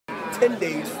10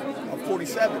 days of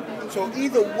 47. So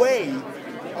either way,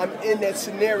 I'm in that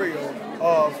scenario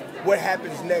of what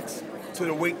happens next to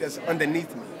the weight that's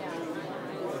underneath me.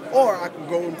 Or I can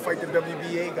go and fight the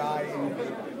WBA guy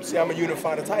and say I'm a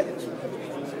unify the titles.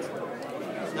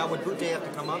 Now, would Brute have to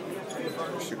come up?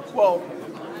 Well,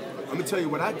 let me tell you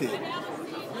what I did.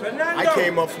 I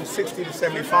came up from 60 to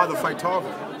 75 to fight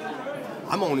Tarver.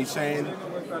 I'm only saying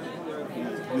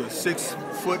you're 6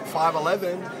 foot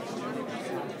 5'11".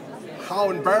 How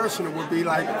embarrassing it would be,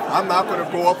 like, I'm not going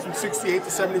to go up from 68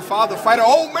 to 75 to fight an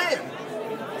old man.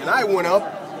 And I went up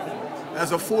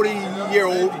as a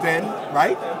 40-year-old then,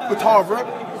 right, with Tarver,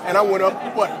 and I went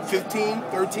up, what, 15,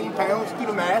 13 pounds, do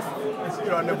the math. You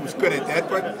know, I never was good at that,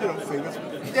 but, you know, fingers.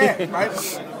 Yeah, right?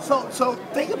 So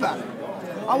think about it.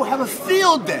 I would have a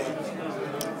field day.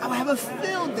 I would have a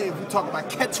field day if we talk about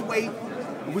catch weight,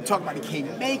 if we talk about he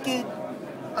can't make it.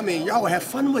 I mean, y'all would have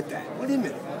fun with that. Wait a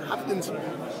minute. Hopkins,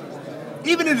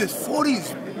 even in his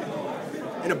 40s,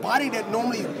 in a body that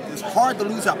normally is hard to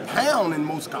lose a pound in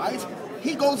most guys,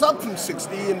 he goes up from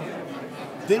 60 and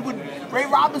did what Ray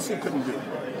Robinson couldn't do.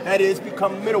 That is,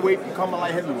 become middleweight, become a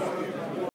light heavyweight.